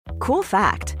Cool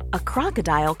fact, a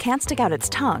crocodile can't stick out its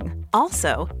tongue.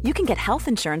 Also, you can get health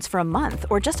insurance for a month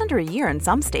or just under a year in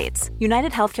some states.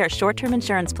 United Healthcare short-term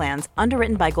insurance plans,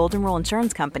 underwritten by Golden Rule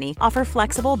Insurance Company, offer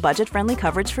flexible, budget-friendly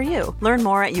coverage for you. Learn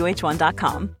more at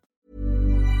uh1.com.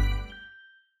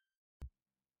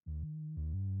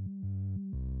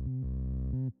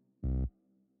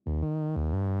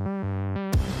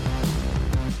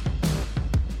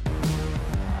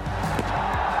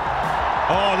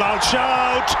 Oh, loud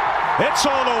shout! It's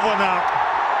all over now.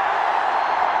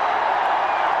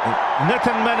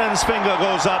 Nathan Mennon's finger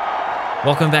goes up.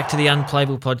 Welcome back to the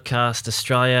Unplayable Podcast.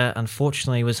 Australia,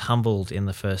 unfortunately, was humbled in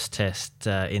the first test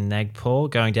in Nagpur,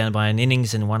 going down by an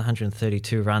innings and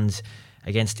 132 runs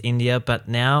against India. But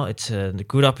now it's a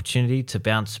good opportunity to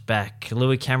bounce back.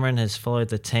 Louis Cameron has followed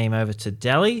the team over to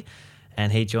Delhi,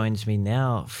 and he joins me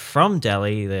now from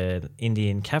Delhi, the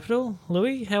Indian capital.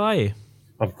 Louis, how are you?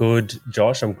 I'm good,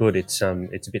 Josh. I'm good. It's a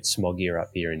bit smoggier up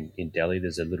here in Delhi.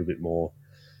 There's a little bit more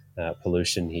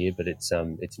pollution here, but it's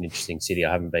an interesting city.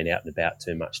 I haven't been out and about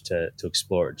too much to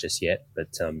explore it just yet,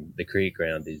 but the cricket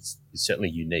ground is certainly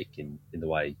unique in the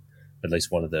way at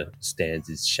least one of the stands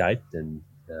is shaped, and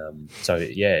so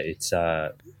yeah, it's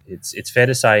fair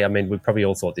to say. I mean, we probably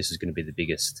all thought this was going to be the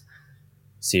biggest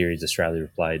series Australia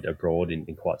have played abroad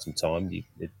in quite some time.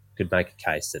 It could make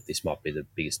a case that this might be the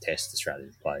biggest test Australia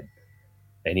have played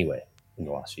anywhere in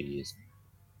the last few years.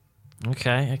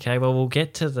 Okay. Well, we'll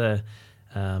get to the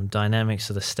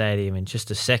dynamics of the stadium in just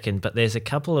a second, but there's a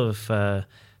couple of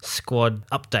squad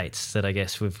updates that I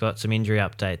guess we've got, some injury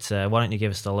updates. Why don't you give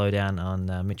us the lowdown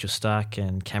on Mitchell Starc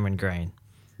and Cameron Green?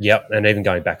 Yep, and even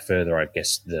going back further, I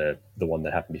guess the one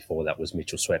that happened before that was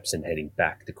Mitchell Swepson heading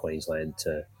back to Queensland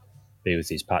to be with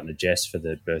his partner Jess for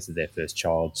the birth of their first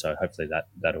child. So hopefully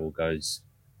that all goes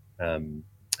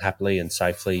happily and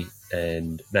safely.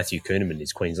 And Matthew Kuhneman,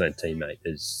 his Queensland teammate,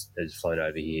 has flown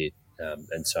over here,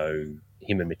 and so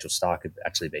him and Mitchell Starc had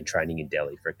actually been training in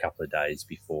Delhi for a couple of days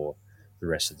before the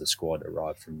rest of the squad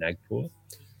arrived from Nagpur.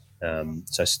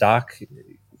 So Starc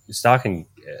and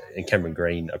Cameron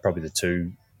Green are probably the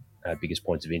two biggest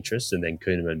points of interest, and then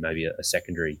Kuhneman maybe a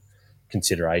secondary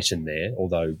consideration there,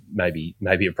 although maybe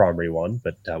a primary one,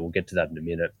 but we'll get to that in a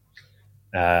minute.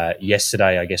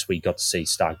 Yesterday, I guess we got to see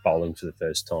Starc bowling for the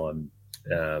first time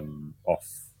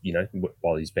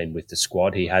while he's been with the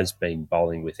squad. He has been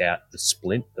bowling without the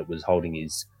splint that was holding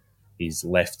his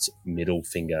left middle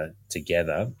finger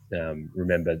together.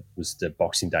 Remember, it was the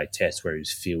Boxing Day test where he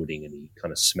was fielding and he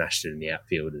kind of smashed it in the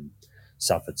outfield and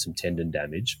suffered some tendon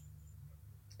damage.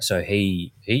 So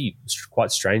he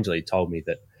quite strangely told me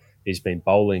that he's been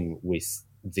bowling with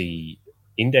the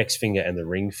index finger and the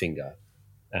ring finger,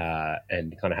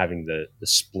 and kind of having the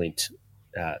splint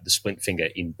finger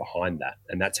in behind that,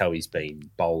 and that's how he's been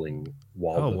bowling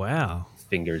while the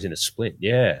finger is in a splint.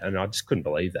 Yeah, and I just couldn't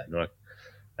believe that. And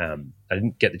I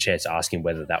didn't get the chance to ask him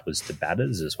whether that was the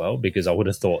batters as well, because I would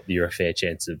have thought you're a fair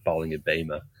chance of bowling a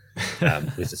beamer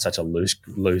with such a loose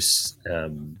grip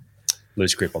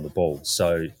on the ball.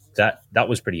 So that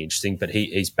was pretty interesting. But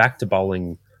he's back to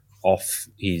bowling off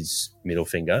his middle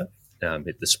finger,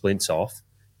 the splint's off.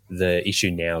 The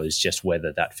issue now is just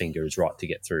whether that finger is right to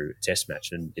get through a test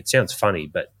match. And it sounds funny,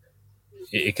 but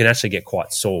it can actually get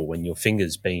quite sore when your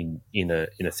finger's been in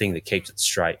a thing that keeps it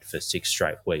straight for 6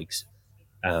 straight weeks.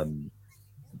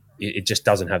 It just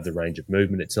doesn't have the range of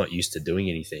movement. It's not used to doing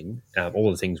anything.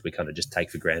 All the things we kind of just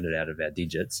take for granted out of our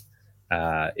digits,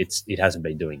 it hasn't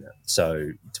been doing that.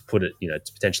 So to put it,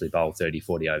 to potentially bowl 30,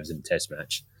 40 overs in a test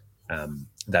match,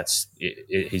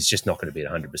 he's just not going to be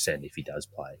at 100% if he does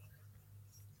play.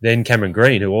 Then Cameron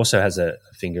Green, who also has a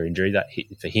finger injury,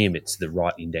 for him it's the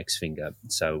right index finger.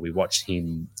 So we watched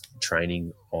him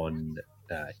training on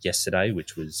yesterday,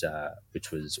 which was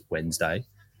Wednesday.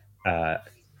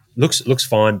 Looks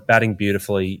fine, batting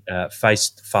beautifully.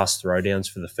 Faced fast throwdowns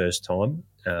for the first time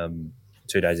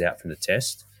 2 days out from the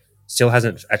test. Still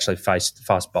hasn't actually faced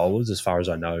fast bowlers, as far as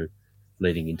I know,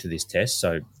 leading into this test.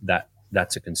 So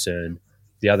that's a concern.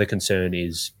 The other concern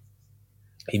is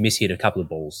he mishit a couple of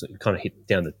balls that kind of hit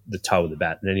down the toe of the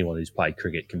bat. And anyone who's played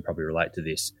cricket can probably relate to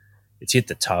this. It's hit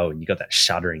the toe and you got that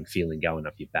shuddering feeling going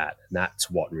up your bat. And that's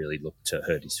what really looked to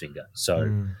hurt his finger.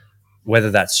 So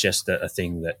whether that's just a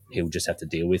thing that he'll just have to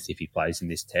deal with if he plays in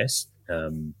this test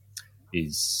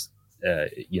is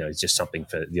just something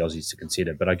for the Aussies to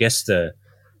consider. But I guess the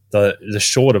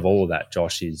short of all of that,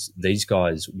 Josh, is these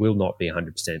guys will not be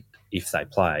 100% if they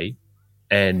play.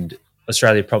 And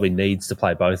Australia probably needs to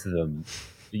play both of them.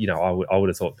 I would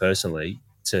have thought personally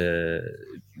to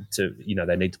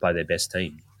they need to play their best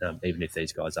team, even if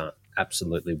these guys aren't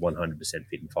absolutely 100%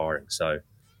 fit and firing. So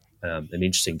an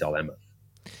interesting dilemma.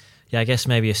 Yeah, I guess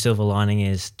maybe a silver lining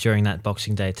is during that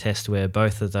Boxing Day test where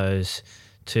both of those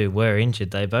two were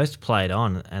injured, they both played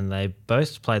on and they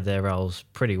both played their roles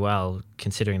pretty well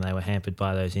considering they were hampered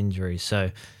by those injuries. So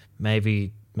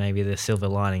maybe the silver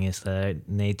lining is they don't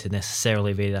need to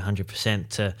necessarily be at 100%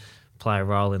 to play a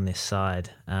role in this side.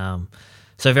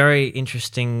 So very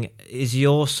interesting. Is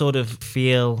your sort of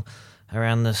feel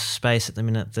around the space at the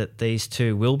minute that these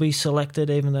two will be selected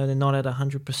even though they're not at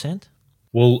 100%?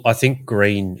 Well, I think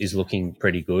Green is looking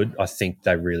pretty good. I think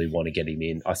they really want to get him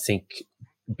in. I think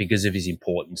because of his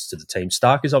importance to the team,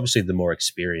 Starc is obviously the more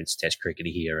experienced Test cricketer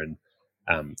here, and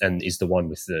is the one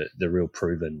with the real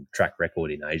proven track record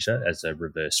in Asia as a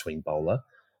reverse swing bowler.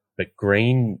 But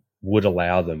Green would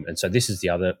allow them, and so this is the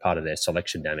other part of their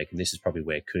selection dynamic, and this is probably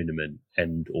where Kuhnemann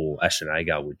and or Ashton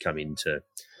Agar would come into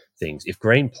things. If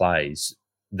Green plays,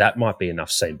 that might be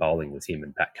enough seam bowling with him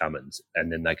and Pat Cummins,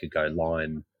 and then they could go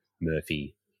Lyon,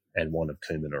 Murphy, and one of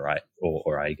Koeman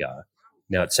or Agar.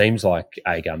 Now, it seems like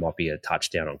Agar might be a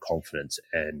touchdown on confidence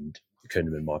and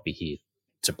Koeman might be here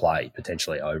to play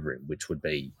potentially over him, which would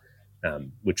be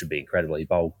incredible. He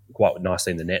bowled quite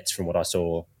nicely in the nets from what I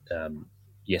saw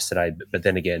yesterday. But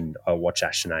then again, I watched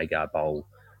Ashton Agar bowl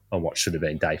on what should have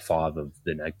been day 5 of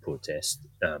the Nagpur test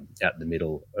out in the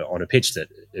middle on a pitch that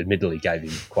admittedly gave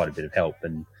him quite a bit of help,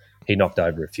 and he knocked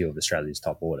over a few of Australia's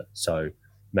top order. So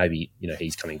maybe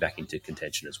he's coming back into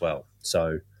contention as well.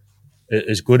 So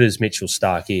as good as Mitchell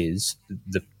Starc is,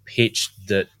 the pitch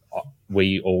that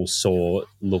we all saw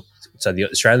looked. So the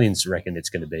Australians reckon it's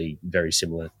going to be very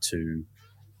similar to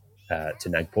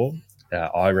Nagpur.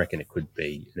 I reckon it could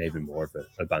be an even more of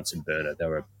a Bunsen burner. They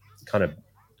were kind of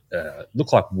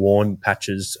looked like worn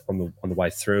patches on the way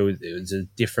through. It was a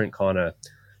different kind of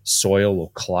soil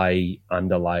or clay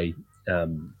underlay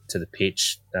to the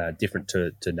pitch, different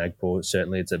to Nagpur.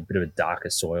 Certainly, it's a bit of a darker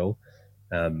soil.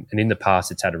 And in the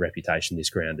past, it's had a reputation, this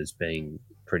ground, as being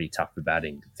pretty tough for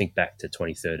batting. Think back to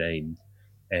 2013,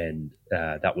 and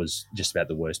that was just about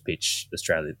the worst pitch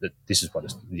Australia. This is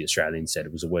what the Australians said.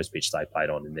 It was the worst pitch they played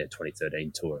on in their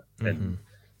 2013 tour. Mm-hmm. And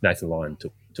Nathan Lyon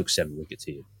took 7 wickets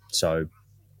here. So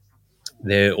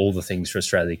they're all the things for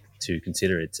Australia to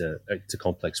consider. It's a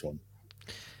complex one.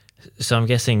 So I'm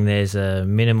guessing there's a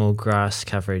minimal grass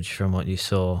coverage from what you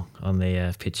saw on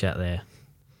the pitch out there.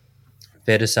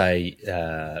 Fair to say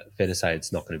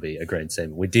it's not going to be a green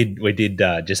seam. We did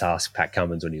just ask Pat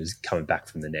Cummins when he was coming back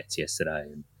from the nets yesterday,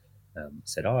 and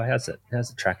said, "Oh, how's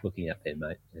the track looking out there,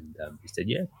 mate?" And he said,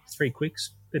 "Yeah, 3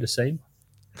 quicks, bit of seam,"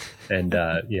 and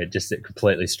just a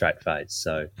completely straight face.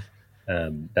 So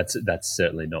that's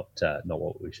certainly not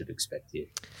what we should expect here.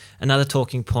 Another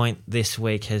talking point this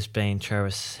week has been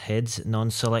Travis Head's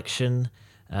non-selection.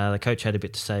 The coach had a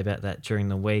bit to say about that during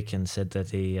the week and said that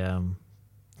he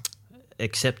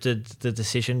accepted the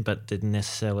decision but didn't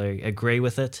necessarily agree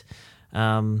with it.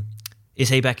 Is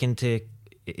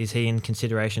he in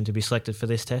consideration to be selected for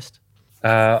this test?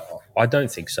 I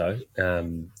don't think so.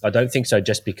 I don't think so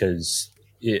just because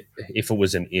if it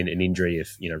was an injury,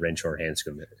 if Renshaw or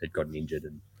Hanscom had gotten injured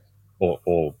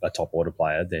or a top order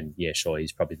player, then yeah, sure,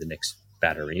 he's probably the next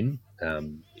batter in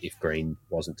if Green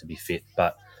wasn't to be fit.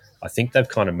 But I think they've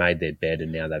kind of made their bed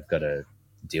and now they've got to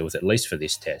deal with it, at least for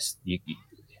this test.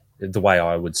 The way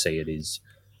I would see it is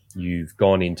you've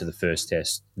gone into the first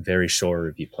test very sure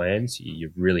of your plans.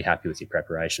 You're really happy with your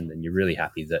preparation and you're really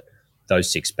happy that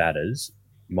those 6 batters,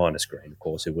 minus Green, of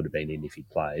course, who would have been in if he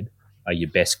played, are your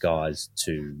best guys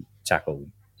to tackle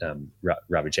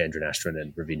Ravichandran Ashwin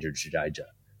and Ravindra Jadeja.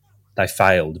 They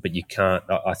failed, but you can't.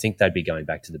 I think they'd be going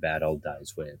back to the bad old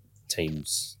days where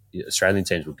Australian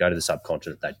teams would go to the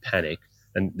subcontinent, they'd panic.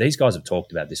 And these guys have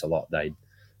talked about this a lot.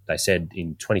 They said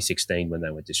in 2016 when they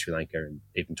went to Sri Lanka and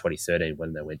even 2013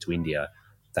 when they went to India,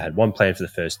 they had one plan for the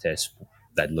first test,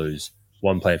 they'd lose.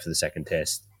 One plan for the second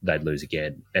test, they'd lose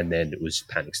again. And then it was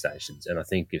panic stations. And I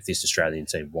think if this Australian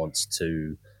team wants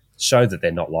to show that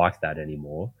they're not like that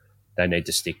anymore, they need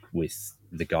to stick with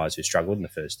the guys who struggled in the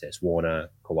first test. Warner,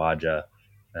 Khawaja,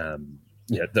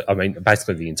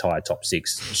 basically the entire top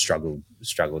 6 struggled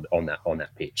on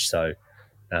that pitch. So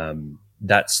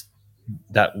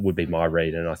that would be my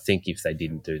read, and I think if they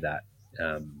didn't do that,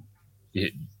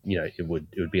 it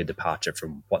would be a departure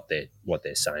from what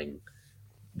they're saying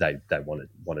they want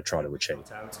to try to achieve.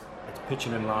 It's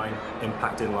pitching in line,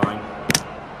 impact in line,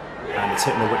 and it's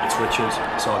hitting the wicket switches.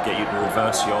 So I'll get you to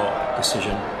reverse your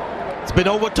decision. It's been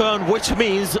overturned, which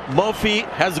means Murphy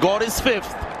has got his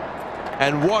 5th.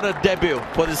 And what a debut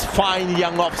for this fine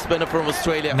young off-spinner from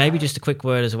Australia. Maybe just a quick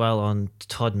word as well on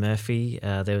Todd Murphy.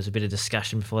 There was a bit of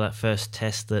discussion before that first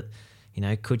test that,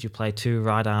 could you play 2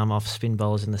 right-arm off-spin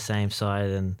bowlers in the same side?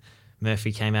 And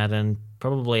Murphy came out and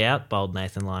probably out-bowled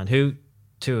Nathan Lyon, who,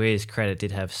 to his credit,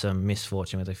 did have some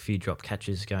misfortune with a few drop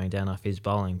catches going down off his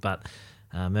bowling. But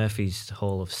Murphy's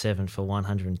haul of 7 for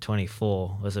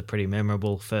 124 was a pretty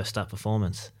memorable first-up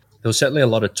performance. There was certainly a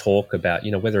lot of talk about,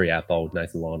 whether he outbowled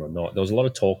Nathan Lyon or not. There was a lot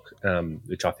of talk,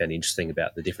 which I found interesting,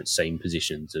 about the different seam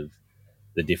positions of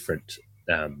the different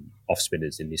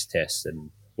off-spinners in this test.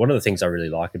 And one of the things I really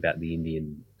like about the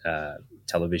Indian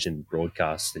television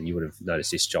broadcast, and you would have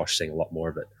noticed this, Josh, seeing a lot more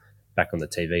of it back on the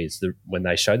TV, is when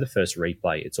they show the first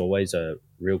replay, it's always a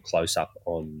real close-up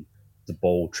on the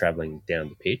ball travelling down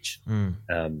the pitch.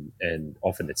 And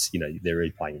often it's, they're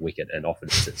replaying wicket, and often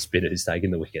it's a spinner who's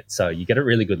taking the wicket. So you get a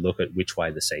really good look at which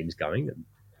way the seam's going.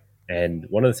 And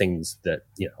one of the things that,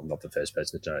 I'm not the first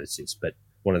person to notice this, but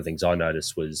one of the things I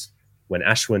noticed was when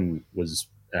Ashwin was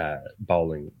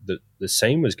bowling, the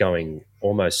seam was going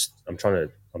almost,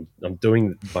 I'm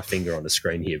doing my finger on the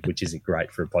screen here, which isn't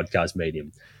great for a podcast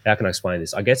medium. How can I explain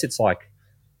this? I guess it's like,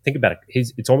 think about it,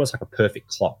 it's almost like a perfect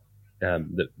clock.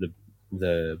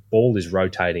 The ball is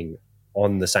rotating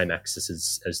on the same axis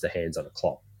as the hands on a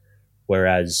clock.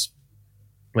 Whereas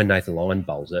when Nathan Lyon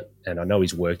bowls it, and I know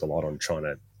he's worked a lot on trying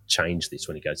to change this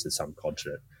when he goes to the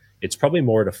subcontinent, it's probably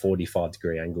more at a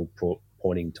 45-degree angle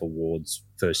pointing towards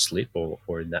first slip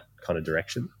or in that kind of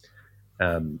direction.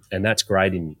 And that's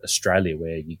great in Australia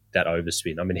where that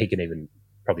overspin, I mean, he can even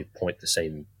probably point the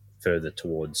seam further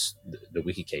towards the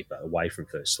wicketkeeper away from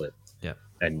first slip. Yeah.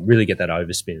 And really get that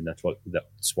overspin, and that's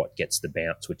what gets the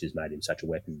bounce, which has made him such a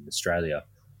weapon in Australia.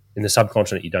 In the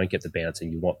subcontinent, you don't get the bounce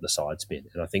and you want the side spin.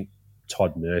 And I think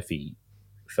Todd Murphy,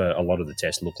 for a lot of the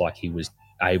test, looked like he was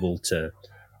able to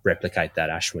replicate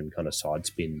that Ashwin kind of side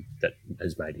spin that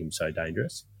has made him so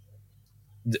dangerous.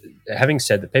 Having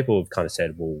said that, people have kind of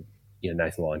said, well,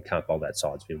 Nathan Lyon can't bowl that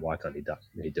side spin. Why can't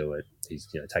he do it? He's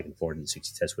taken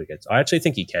 460 test wickets. I actually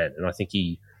think he can, and I think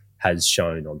he has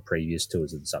shown on previous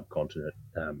tours of the subcontinent.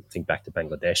 I think back to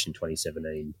Bangladesh in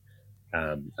 2017.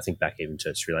 I think back even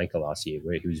to Sri Lanka last year,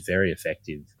 where he was very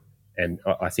effective, and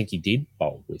I think he did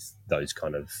bowl with those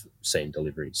kind of seam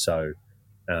deliveries. So,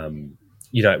 when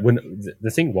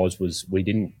the thing was we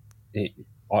didn't.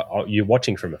 You're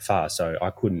watching from afar, so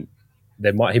I couldn't.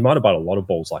 He might have bowled a lot of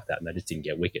balls like that, and they just didn't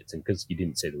get wickets, and because you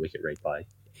didn't see the wicket replay.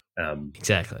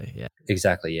 Exactly, yeah.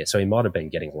 Exactly, yeah. So he might have been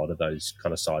getting a lot of those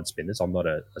kind of side spinners. I'm not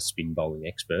a spin bowling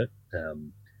expert.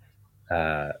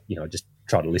 I just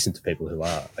try to listen to people who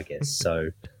are, I guess. So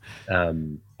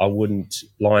I wouldn't.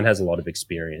 Lyon has a lot of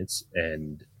experience,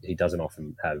 and he doesn't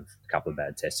often have a couple of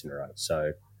bad tests in a row.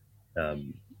 So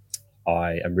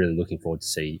I am really looking forward to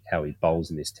see how he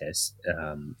bowls in this test.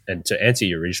 And to answer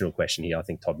your original question here, I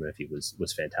think Todd Murphy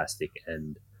was fantastic,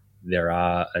 and there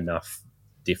are enough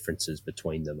differences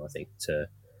between them, I think, to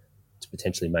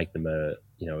potentially make them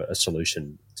a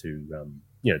solution to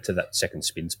to that second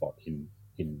spin spot in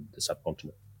the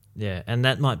subcontinent. Yeah, and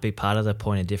that might be part of the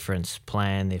point of difference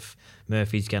plan. If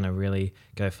Murphy's going to really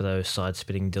go for those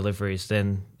side-spinning deliveries,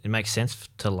 then it makes sense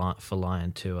for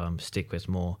Lyon to stick with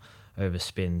more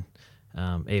overspin,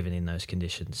 even in those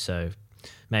conditions. So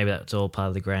maybe that's all part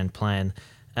of the grand plan.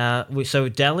 So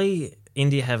Delhi,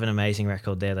 India have an amazing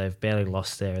record there. They've barely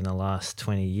lost there in the last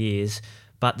 20 years.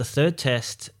 But the third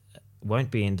test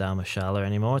won't be in Dharamshala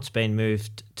anymore. It's been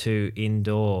moved to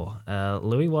indoor.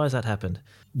 Louis, why has that happened?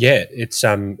 Yeah, it's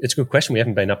a good question. We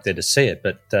haven't been up there to see it,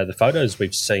 but the photos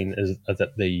we've seen are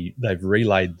that they've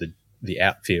relayed the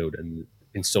outfield and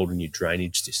installed a new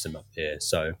drainage system up there.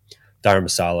 So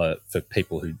Dharamshala, for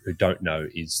people who don't know,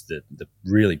 is the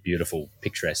really beautiful,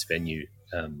 picturesque venue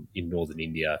in northern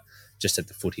India, just at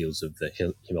the foothills of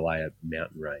the Himalaya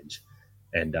mountain range.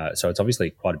 And so it's obviously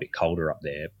quite a bit colder up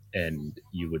there. And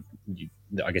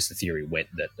I guess the theory went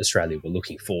that Australia were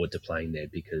looking forward to playing there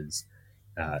because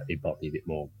it might be a bit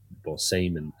more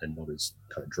seam and not as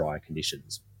kind of dry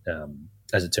conditions.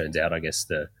 As it turns out, I guess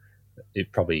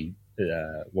it probably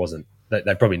wasn't.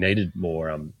 They probably needed more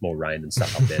rain and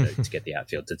stuff up there to get the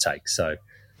outfield to take. So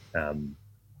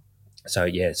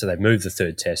they've moved the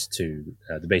third test to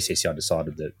the BCCI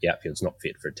decided that the outfield's not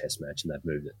fit for a test match, and they've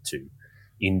moved it to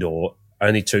indoor.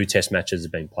 Only 2 test matches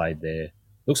have been played there.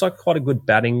 Looks like quite a good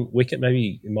batting wicket.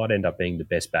 Maybe it might end up being the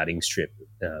best batting strip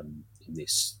in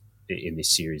this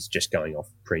series, just going off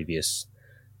previous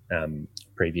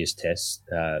tests.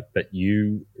 But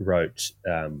you wrote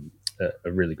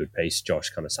a really good piece, Josh,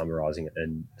 kind of summarising it.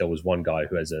 And there was one guy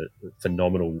who has a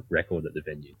phenomenal record at the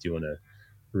venue. Do you want to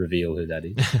reveal who that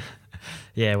is?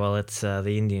 Yeah, well, it's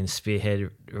the Indian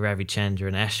spearhead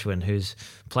Ravichandran Ashwin, who's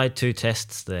played 2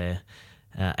 tests there,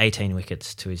 18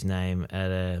 wickets to his name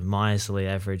at a miserly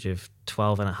average of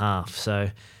 12.5. So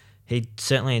he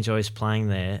certainly enjoys playing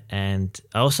there. And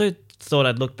I also thought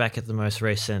I'd look back at the most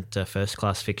recent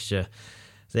first-class fixture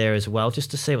there as well,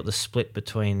 just to see what the split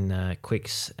between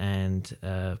quicks and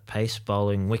pace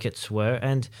bowling wickets were.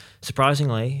 And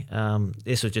surprisingly,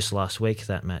 this was just last week,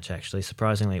 that match actually,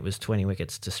 surprisingly it was 20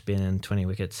 wickets to spin and 20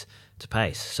 wickets to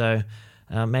pace. So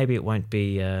maybe it won't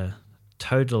be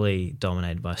totally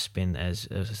dominated by spin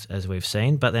as we've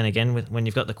seen. But then again, when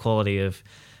you've got the quality of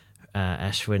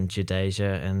Ashwin,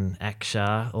 Jadeja and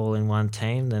Akshar all in one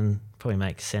team, then probably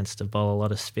makes sense to bowl a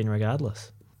lot of spin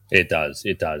regardless. It does,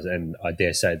 and I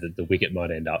dare say that the wicket might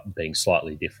end up being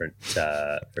slightly different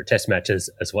for Test matches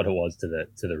as what it was to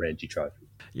the Ranji Trophy.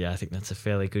 Yeah, I think that's a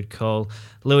fairly good call.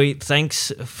 Louis,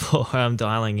 thanks for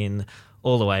dialing in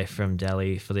all the way from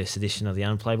Delhi for this edition of the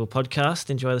Unplayable podcast.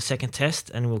 Enjoy the second test,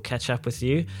 and we'll catch up with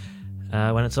you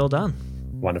when it's all done.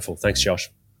 Wonderful. Thanks, Josh.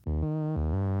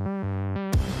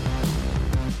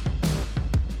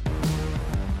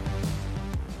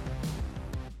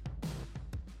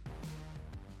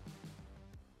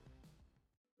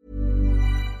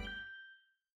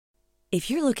 If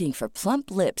you're looking for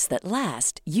plump lips that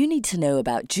last, you need to know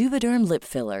about Juvederm lip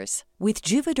fillers. With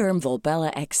Juvederm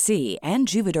Volbella XC and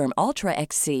Juvederm Ultra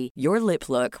XC, your lip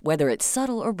look, whether it's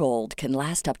subtle or bold, can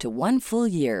last up to 1 full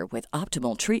year with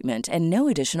optimal treatment and no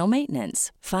additional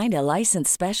maintenance. Find a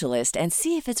licensed specialist and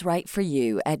see if it's right for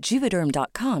you at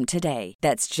Juvederm.com today.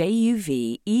 That's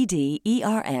JUVEDERM.com.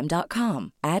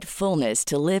 Add fullness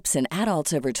to lips in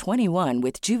adults over 21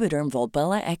 with Juvederm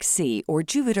Volbella XC or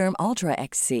Juvederm Ultra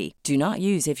XC. Do not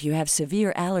use if you have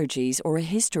severe allergies or a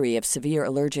history of severe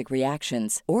allergic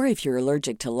reactions, or if you're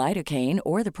allergic to lidocaine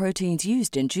or the proteins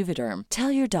used in Juvederm. Tell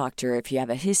your doctor if you have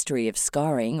a history of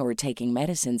scarring or taking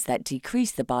medicines that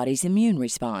decrease the body's immune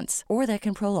response or that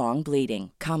can prolong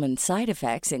bleeding. Common side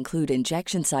effects include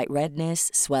injection site redness,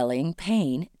 swelling,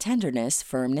 pain, tenderness,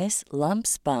 firmness,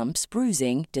 lumps, bumps,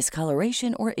 bruising,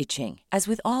 discoloration, or itching. As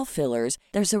with all fillers,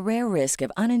 there's a rare risk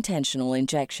of unintentional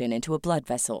injection into a blood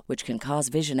vessel, which can cause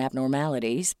vision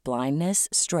abnormalities, blindness,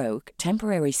 stroke,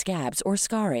 temporary scabs, or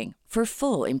scarring. For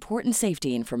full, important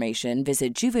safety information,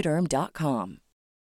 visit Juvederm.com.